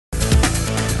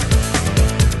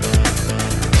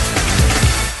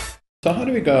So how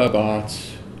do we go about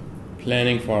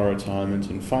planning for our retirement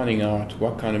and finding out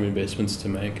what kind of investments to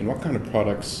make and what kind of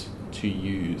products to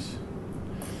use?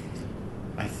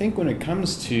 I think when it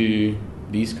comes to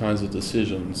these kinds of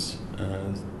decisions,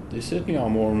 there certainly are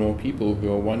more and more people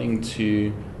who are wanting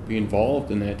to be involved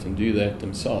in that and do that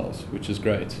themselves, which is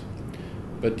great.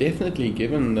 But definitely,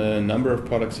 given the number of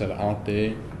products that are out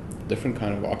there, different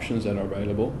kind of options that are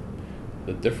available,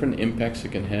 the different impacts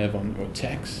it can have on your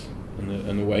tax,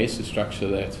 and the ways to structure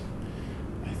that,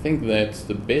 I think that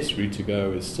the best route to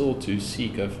go is still to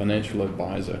seek a financial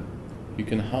advisor who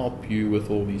can help you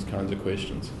with all these kinds of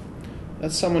questions.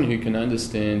 That's someone who can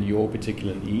understand your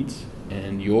particular needs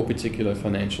and your particular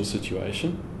financial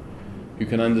situation, who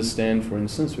can understand, for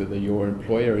instance, whether your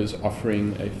employer is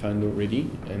offering a fund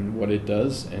already and what it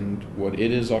does and what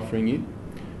it is offering you,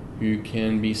 who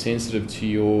can be sensitive to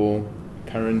your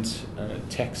current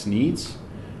tax needs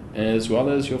as well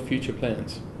as your future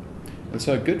plans. And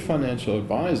so a good financial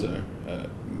advisor,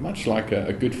 much like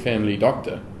a good family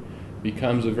doctor,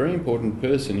 becomes a very important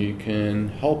person who can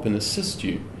help and assist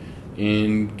you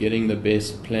in getting the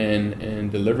best plan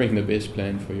and delivering the best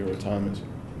plan for your retirement.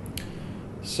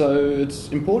 So it's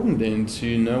important then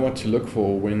to know what to look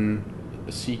for when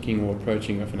seeking or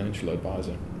approaching a financial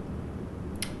advisor.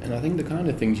 And I think the kind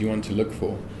of things you want to look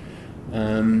for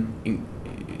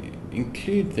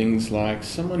include things like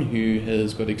someone who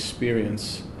has got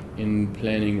experience in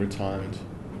planning retirement.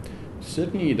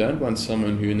 Certainly you don't want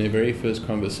someone who in their very first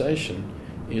conversation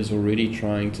is already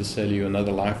trying to sell you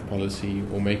another life policy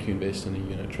or make you invest in a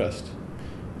unit trust.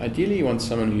 Ideally you want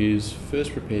someone who's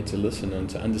first prepared to listen and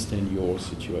to understand your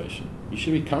situation. You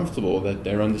should be comfortable that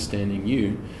they're understanding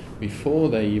you before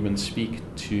they even speak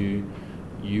to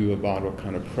you about what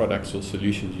kind of products or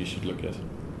solutions you should look at.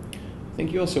 I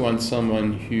think you also want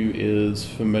someone who is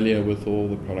familiar with all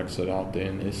the products that are out there,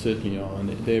 and there certainly are. And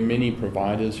there are many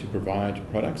providers who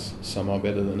provide products, some are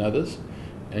better than others,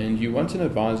 and you want an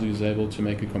advisor who's able to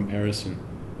make a comparison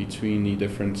between the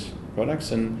different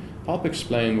products and help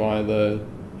explain why the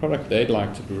product they'd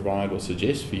like to provide or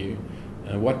suggest for you,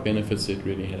 what benefits it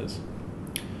really has.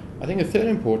 I think a third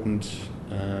important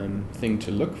thing to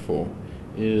look for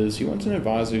is you want an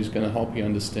advisor who's going to help you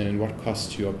understand what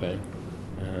costs you are paying.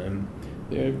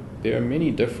 There are many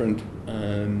different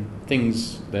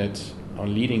things that are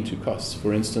leading to costs.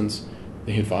 For instance,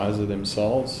 the advisor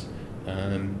themselves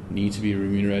need to be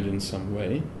remunerated in some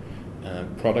way.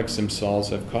 Products themselves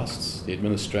have costs. The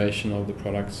administration of the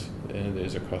products,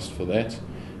 there's a cost for that.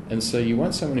 And so you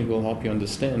want someone who will help you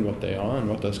understand what they are and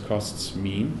what those costs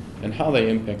mean and how they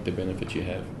impact the benefit you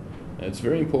have. It's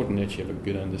very important that you have a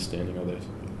good understanding of that.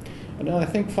 And I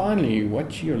think finally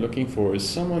what you're looking for is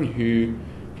someone who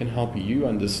can help you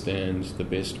understand the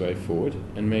best way forward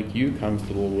and make you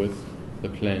comfortable with the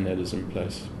plan that is in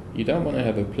place. You don't want to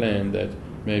have a plan that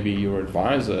maybe your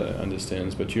advisor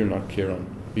understands but you're not clear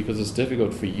on, because it's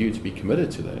difficult for you to be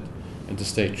committed to that and to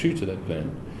stay true to that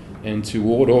plan and to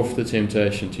ward off the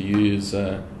temptation to use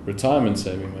retirement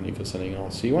saving money for something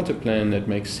else. So you want a plan that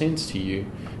makes sense to you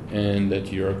and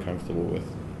that you're comfortable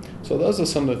with. So those are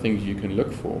some of the things you can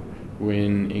look for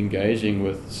when engaging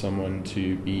with someone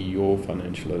to be your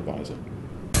financial advisor.